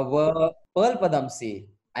Pearl Padamsi.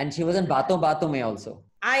 And she was in Baaton Baaton Mein also.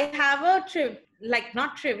 I have a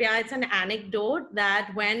not trivia, it's an anecdote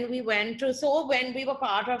that when we were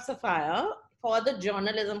part of Sophia, for the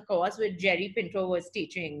journalism course which Jerry Pinto was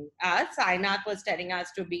teaching us, Sainath was telling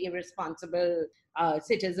us to be responsible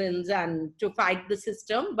citizens and to fight the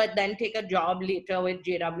system, but then take a job later with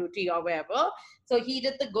JWT or wherever. So he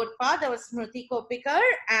did the good part. There was Smriti Kopikar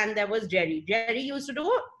and there was Jerry. Jerry used to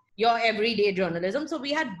do your everyday journalism. So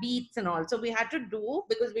we had beats and all. So we had to do,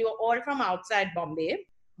 because we were all from outside Bombay,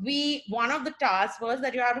 one of the tasks was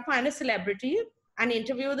that you have to find a celebrity and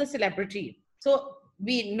interview the celebrity. So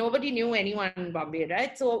nobody knew anyone in Bombay,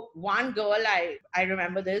 right? So one girl, I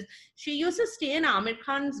remember this, she used to stay in Amir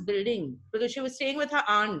Khan's building because she was staying with her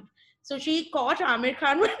aunt. So she caught Amir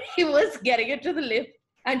Khan when he was getting into the lift.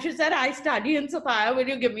 And she said, I study in Sophia, will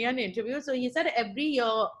you give me an interview? So he said, every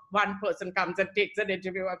year, one person comes and takes an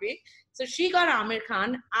interview of me. So she got Amir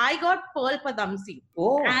Khan. I got Pearl Padamsi.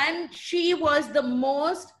 Oh. And she was the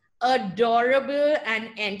most adorable and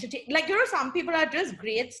entertaining. Some people are just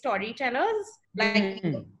great storytellers.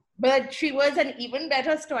 But she was an even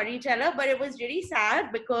better storyteller. But it was really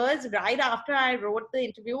sad because right after I wrote the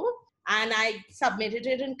interview and I submitted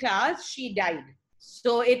it in class, she died.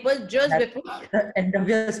 So it was just before the end of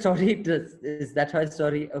your story. Is that her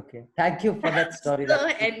story? Okay. Thank you for that story.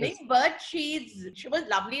 The ending, but she was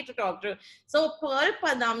lovely to talk to. So Pearl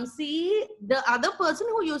Padamsi, the other person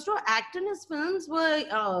who used to act in his films were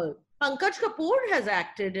Pankaj Kapoor has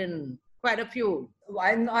acted in quite a few.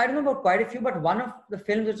 I don't know about quite a few, but one of the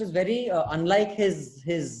films which is very unlike his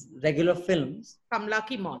regular films. Kamla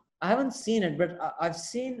Ki Maut. I haven't seen it, but I've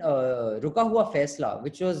seen Ruka Hua Faisla,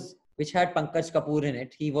 which had Pankaj Kapoor in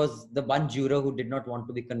it. He was the one juror who did not want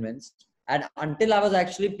to be convinced. And until I was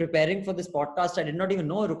actually preparing for this podcast, I did not even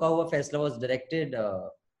know Ruka Hua Faisla was directed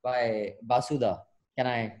by Basuda.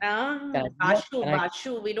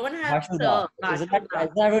 Bashu. We don't have Basuda. Isn't that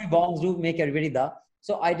what bongs do make everybody da?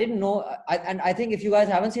 So I didn't know. And I think if you guys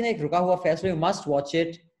haven't seen Ruka Hua Faisla, you must watch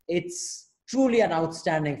it. It's truly an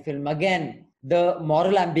outstanding film. Again, the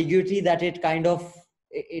moral ambiguity that it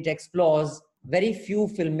explores, very few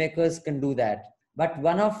filmmakers can do that. But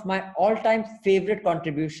one of my all-time favorite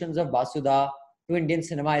contributions of Basuda to Indian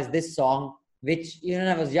cinema is this song, which when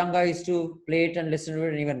I was young, I used to play it and listen to it,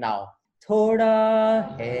 and even now.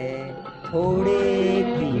 Thoda hai, thode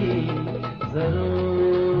ki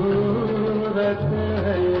zarurat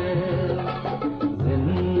hai,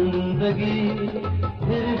 zindagi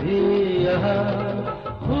phir bhi yahan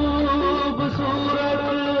khoobsurat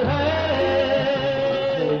hai.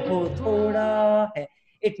 Thoda hai.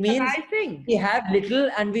 It means we have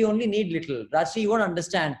little and we only need little. Rashi, you won't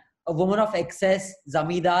understand. A woman of excess,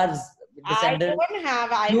 zamidars, descendant. I don't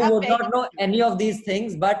have. I You have would very not know any of these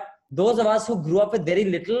things, but those of us who grew up with very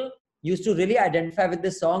little used to really identify with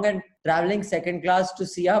this song, and traveling second class to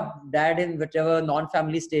see our dad in whichever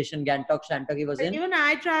non-family station, Gantok, Shantok he was in. Even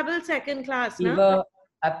I traveled second class, We were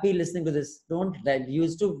happy listening to this. Don't lie. You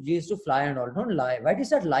used to fly and all. Don't lie. Why do you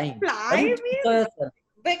start lying? Why do you censor yourself?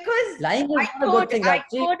 Because lying is not a good thing. I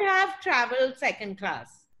could have traveled second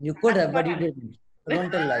class. You could have, but you didn't. So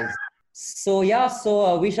don't tell lies. So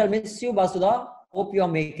yeah, we shall miss you, Basudha. Hope you're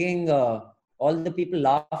making all the people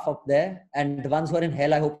laugh up there, and the ones who are in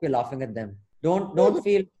hell, I hope you're laughing at them. Don't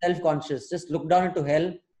feel self-conscious. Just look down into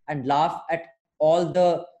hell and laugh at all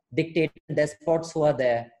the dictators, despots who are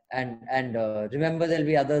there, and remember there'll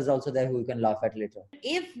be others also there who you can laugh at later.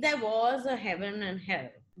 If there was a heaven and hell,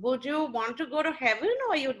 would you want to go to heaven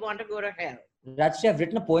or you'd want to go to hell? Rajshri, I've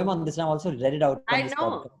written a poem on this and I've also read it out on this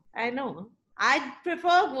podcast. I know. I'd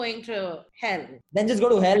prefer going to hell. Then just go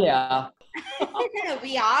to hell, yeah.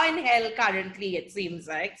 We are in hell currently, it seems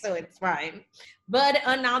like, so it's fine. But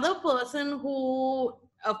another person who,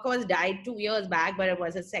 of course, died 2 years back, but it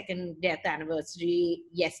was his second death anniversary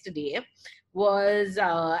yesterday, was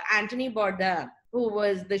Anthony Bourdain, who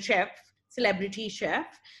was the chef, celebrity chef.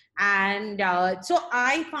 And so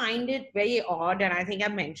I find it very odd, and I think I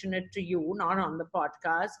mentioned it to you, not on the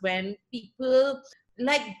podcast, when people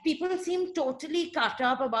seem totally cut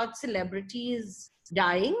up about celebrities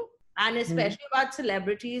dying, and especially about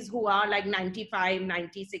celebrities who are like 95,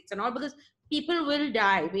 96 and all, because people will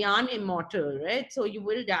die. We aren't immortal, right? So you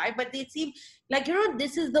will die, but they seem like,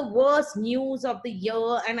 this is the worst news of the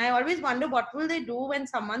year. And I always wonder, what will they do when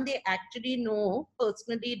someone they actually know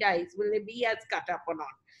personally dies? Will they be as cut up or not?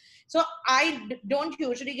 So I don't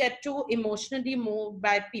usually get too emotionally moved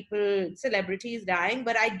by celebrities dying,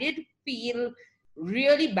 but I did feel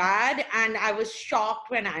really bad, and I was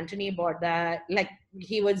shocked when Anthony Bourdain,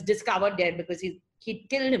 he was discovered dead because he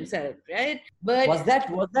killed himself, right? But was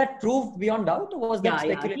that proved beyond doubt, or was that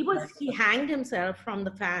speculation? Yeah. He hanged himself from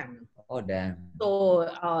the fan. Oh damn! So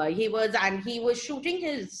he was shooting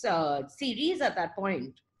his series at that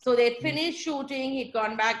point. So they'd finished shooting. He'd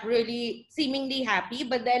gone back really seemingly happy,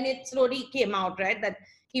 but then it slowly came out, right, that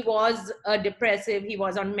he was depressive. He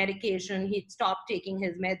was on medication. He'd stopped taking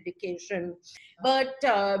his medication. But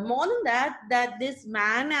more than that this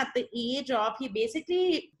man at the age of, he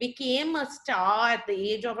basically became a star at the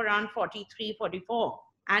age of around 43, 44.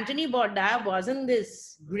 Anthony Bourdain wasn't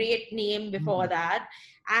this great name before that.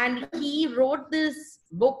 And he wrote this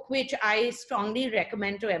book, which I strongly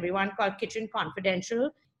recommend to everyone, called Kitchen Confidential.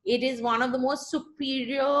 It is one of the most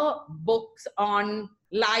superior books on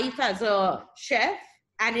life as a chef.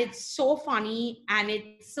 And it's so funny, and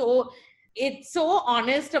it's so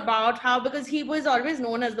honest about how, because he was always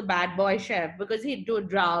known as the bad boy chef because he'd do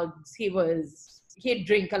drugs, he'd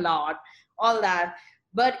drink a lot, all that.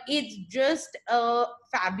 But it's just a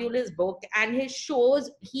fabulous book, and his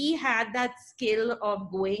shows, he had that skill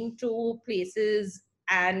of going to places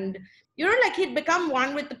and, he'd become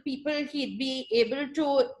one with the people. He'd be able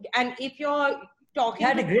to, and if you're talking,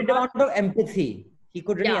 he had a great amount of empathy. He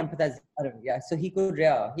could really empathize. Yeah, so he could,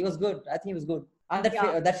 he was good. I think he was good. And that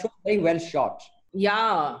show was very well shot.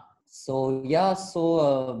 Yeah. So,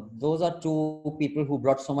 those are two people who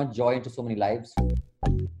brought so much joy into so many lives.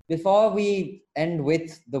 Before we end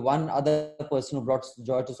with the one other person who brought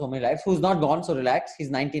joy to so many lives, who's not gone, so relax. He's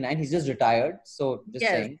 99. He's just retired. So, just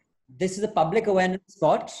saying. This is a public awareness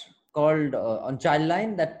spot called on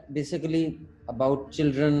Childline, that basically about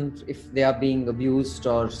children, if they are being abused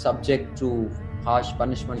or subject to harsh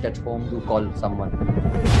punishment at home, do call someone.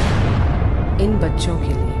 इन बच्चों के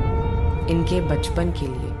लिए, इनके बचपन के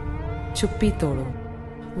लिए, चुप्पी तोड़ो,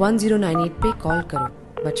 1098 पे कॉल करो,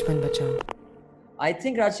 बचपन बचाओ. I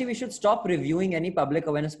think, Rajshri, we should stop reviewing any public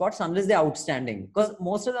awareness spots unless they're outstanding, because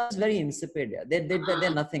most of them is very insipid.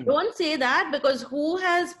 They're nothing. Don't say that, because who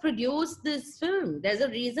has produced this film? There's a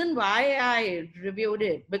reason why I reviewed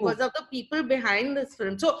it, because of the people behind this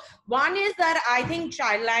film. So one is that I think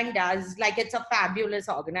Childline does, it's a fabulous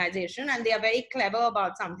organization, and they are very clever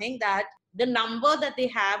about something, that the number that they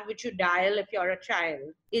have, which you dial if you're a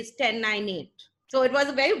child, is 1098. So it was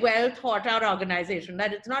a very well thought out organization,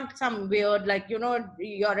 that it's not some weird,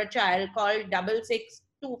 you're a child, call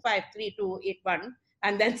 66253281,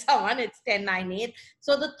 and then someone, it's 1098.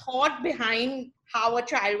 So the thought behind how a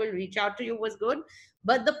child will reach out to you was good.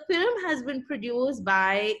 But the film has been produced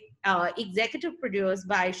by, executive produced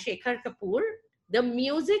by Shekhar Kapoor. The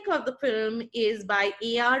music of the film is by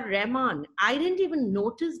A.R. Rahman. I didn't even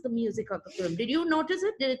notice the music of the film. Did you notice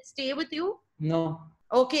it? Did it stay with you? No.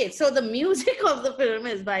 Okay, so the music of the film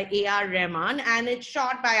is by A.R. Rahman and it's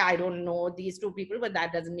shot by, I don't know these two people, but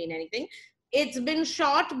that doesn't mean anything. It's been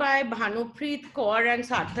shot by Bhanupreet Kaur and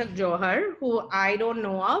Sarthak Johar, who I don't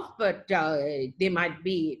know of, but they might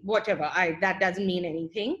be whatever. That doesn't mean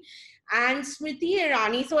anything. And Smriti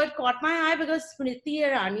Irani, so it caught my eye because Smriti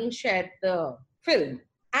Irani shared the film.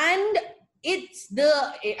 And it's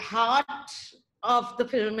the heart of the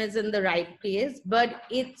film is in the right place, but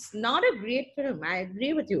it's not a great film. I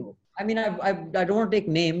agree with you. I mean, I don't want to take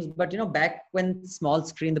names, but back when small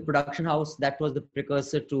screen, the production house, that was the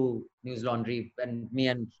precursor to News Laundry, and me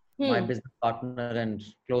and my business partner and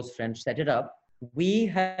close friend set it up. We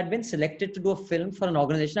had been selected to do a film for an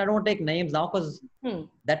organization. I don't want to take names now because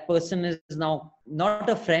that person is now not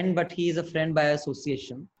a friend, but he is a friend by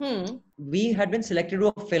association. We had been selected to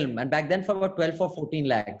a film, and back then for about 12 or 14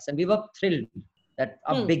 lakhs, and we were thrilled that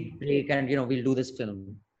a big break, and we'll do this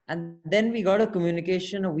film. And then we got a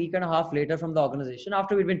communication a week and a half later from the organization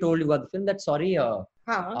after we'd been told about the film that sorry, our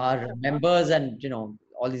members and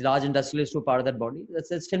all these large industrialists who are part of that body,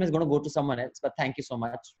 this film is going to go to someone else. But thank you so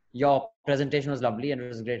much. Your presentation was lovely and it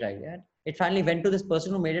was a great idea. It finally went to this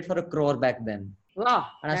person who made it for 1 crore back then. Wow!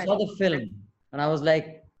 And I saw the film and I was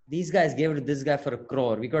like, these guys gave it to this guy for 1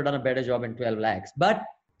 crore. We could have done a better job in 12 lakhs. But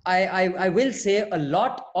I will say a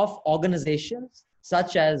lot of organizations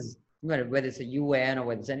such as whether it's a UN or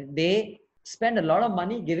whether it's any, they spend a lot of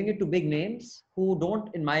money giving it to big names who don't,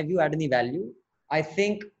 in my view, add any value. I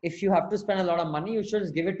think if you have to spend a lot of money, you should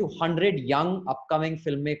just give it to 100 young upcoming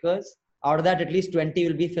filmmakers. Out of that, at least 20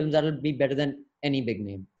 will be films that will be better than any big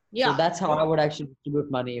name. Yeah. So that's how I would actually distribute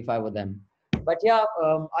money if I were them. But yeah,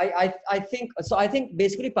 I think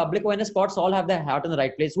basically public awareness spots all have their heart in the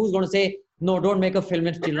right place. Who's going to say, no, don't make a film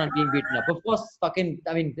and children are being beaten up? Of course,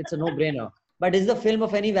 it's a no-brainer. But is the film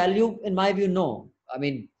of any value? In my view, no.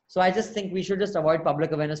 So I just think we should just avoid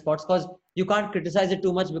public awareness spots because you can't criticize it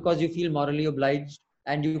too much because you feel morally obliged,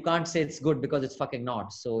 and you can't say it's good because it's fucking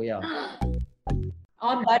not. So yeah.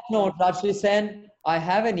 On that note, Rajshri Sen, I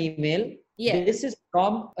have an email. Yes. This is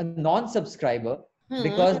from a non-subscriber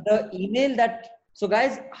because the email so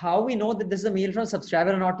guys, how we know that this is a mail from a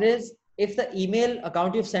subscriber or not is if the email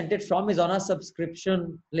account you've sent it from is on our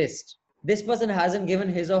subscription list. This person hasn't given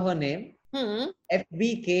his or her name.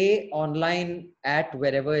 FBK online at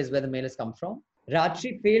wherever is where the mail has come from.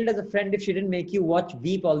 Rajshri failed as a friend if she didn't make you watch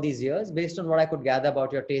Veep all these years. Based on what I could gather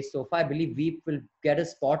about your taste so far, I believe Veep will get a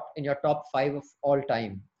spot in your top 5 of all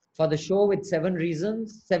time. For the show with 7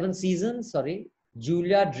 seasons,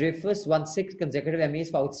 Julia Dreyfus won 6 consecutive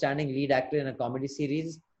Emmys for outstanding lead actor in a comedy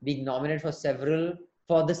series, being nominated for several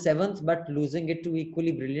for the 7th, but losing it to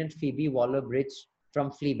equally brilliant Phoebe Waller-Bridge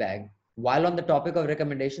from Fleabag. While on the topic of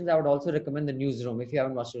recommendations, I would also recommend The Newsroom if you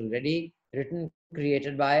haven't watched it already.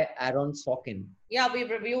 Created by Aaron Sorkin. Yeah, we've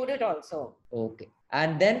reviewed it also. Okay.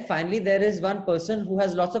 And then finally, there is one person who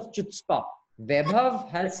has lots of chutzpah. Vaibhav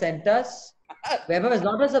has sent us, Vaibhav is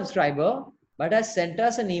not a subscriber, but has sent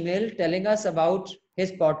us an email telling us about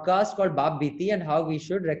his podcast called Baap Beeti and how we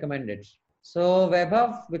should recommend it. So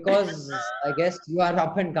Vaibhav, because I guess you are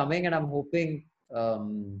up and coming and I'm hoping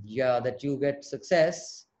that you get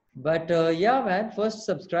success. But yeah, man, first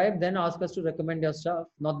subscribe, then ask us to recommend your stuff.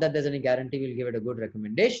 Not that there's any guarantee we'll give it a good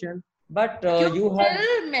recommendation, but you have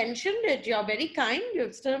still mentioned it. You're very kind.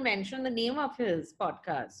 You've still mentioned the name of his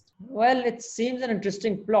podcast. Well, it seems an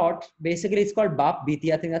interesting plot. Basically, it's called Baap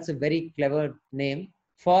Beeti. I think that's a very clever name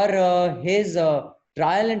for his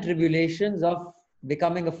trial and tribulations of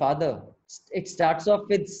becoming a father. It starts off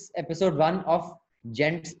with episode 1 of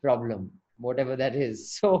Gent's Problem, whatever that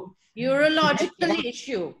is. So urological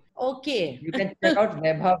issue. Okay. You can check out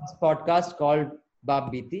Vaibhav's podcast called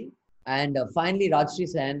Baap Beeti. And finally, Rajshri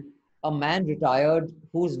Sen, a man retired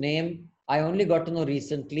whose name I only got to know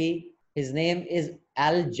recently. His name is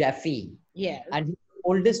Al Jaffe. Yeah. And he's the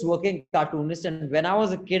oldest working cartoonist. And when I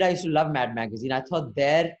was a kid, I used to love Mad Magazine. I thought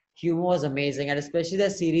their humor was amazing. And especially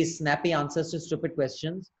their series, Snappy Answers to Stupid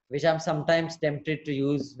Questions, which I'm sometimes tempted to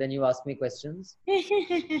use when you ask me questions.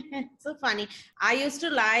 So funny. I used to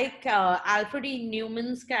like Alfred E.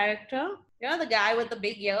 Newman's character. You know, the guy with the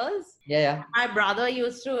big ears? Yeah. My brother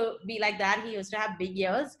used to be like that. He used to have big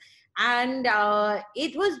ears. And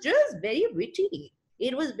it was just very witty.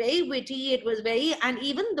 It was very witty. It was very, and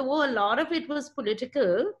even though a lot of it was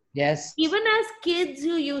political, yes, even as kids,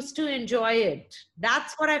 you used to enjoy it.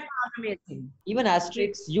 That's what I found amazing. Even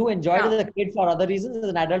Asterix, you enjoyed it as a kid for other reasons, as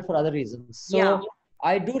an adult for other reasons. So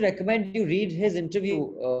I do recommend you read his interview,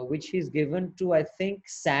 which he's given to, I think,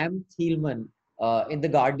 Sam Thielman in The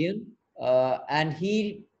Guardian. And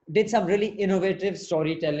he did some really innovative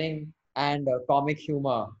storytelling and comic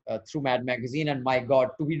humor through Mad Magazine. And my God,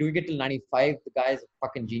 to be doing it till 95, the guy is a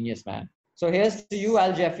fucking genius, man. So here's to you,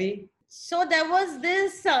 Al Jeffy. So there was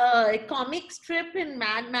this comic strip in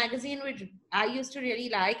Mad Magazine, which I used to really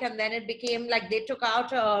like. And then it became like they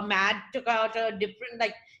Mad took out a different,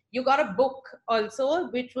 like you got a book also,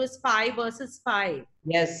 which was 5 versus 5.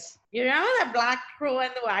 Yes. You remember the Black Crow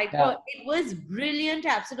and the White Crow? It was brilliant,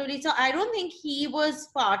 absolutely. So I don't think he was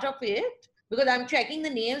part of it because I'm checking the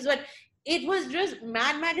names, but it was just,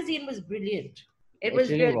 Mad Magazine was brilliant. It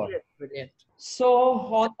was really brilliant. So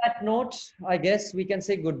on that note, I guess we can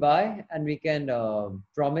say goodbye and we can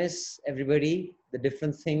promise everybody the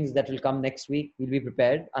different things that will come next week. We'll be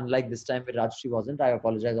prepared. Unlike this time where Rajshri wasn't. I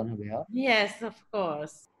apologize on her behalf. Yes, of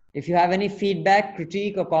course. If you have any feedback,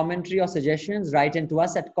 critique or commentary or suggestions, write into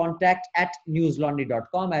us at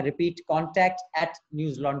contact@newslaundry.com. I repeat,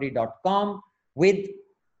 contact@newslaundry.com with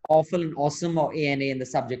awful and awesome or ANA in the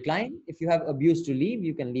subject line. If you have abuse to leave,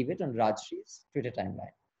 you can leave it on Rajshri's Twitter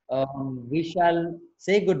timeline. We shall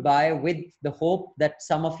say goodbye with the hope that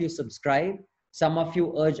some of you subscribe, some of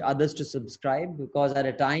you urge others to subscribe, because at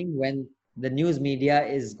a time when the news media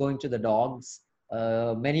is going to the dogs,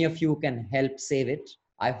 many of you can help save it.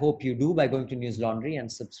 I hope you do by going to News Laundry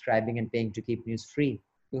and subscribing and paying to keep news free.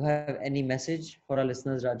 Do you have any message for our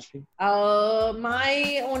listeners, Rajshri?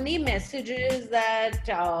 My only message is that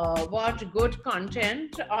watch good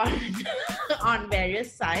content on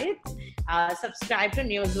various sites. Subscribe to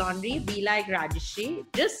News Laundry. Be like Rajshri.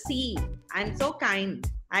 Just see. I'm so kind.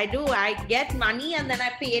 I do. I get money and then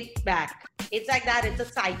I pay it back. It's like that. It's a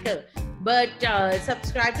cycle. But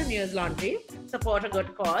subscribe to News Laundry. Support a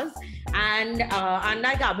good cause. And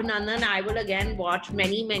unlike Abhinandan, I will again watch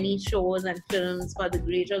many, many shows and films for the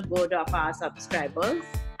greater good of our subscribers.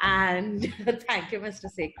 And thank you, Mr.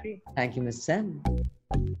 Sekhri. Thank you, Ms. Sen.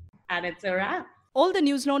 And it's a wrap. All the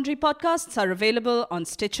News Laundry podcasts are available on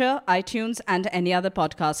Stitcher, iTunes, and any other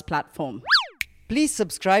podcast platform. Please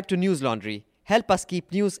subscribe to News Laundry. Help us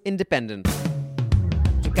keep news independent.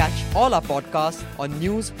 To catch all our podcasts on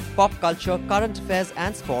news, pop culture, current affairs,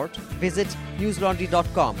 and sport, visit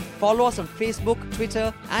newslaundry.com. Follow us on Facebook,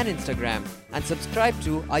 Twitter, and Instagram, and subscribe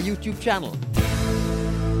to our YouTube channel.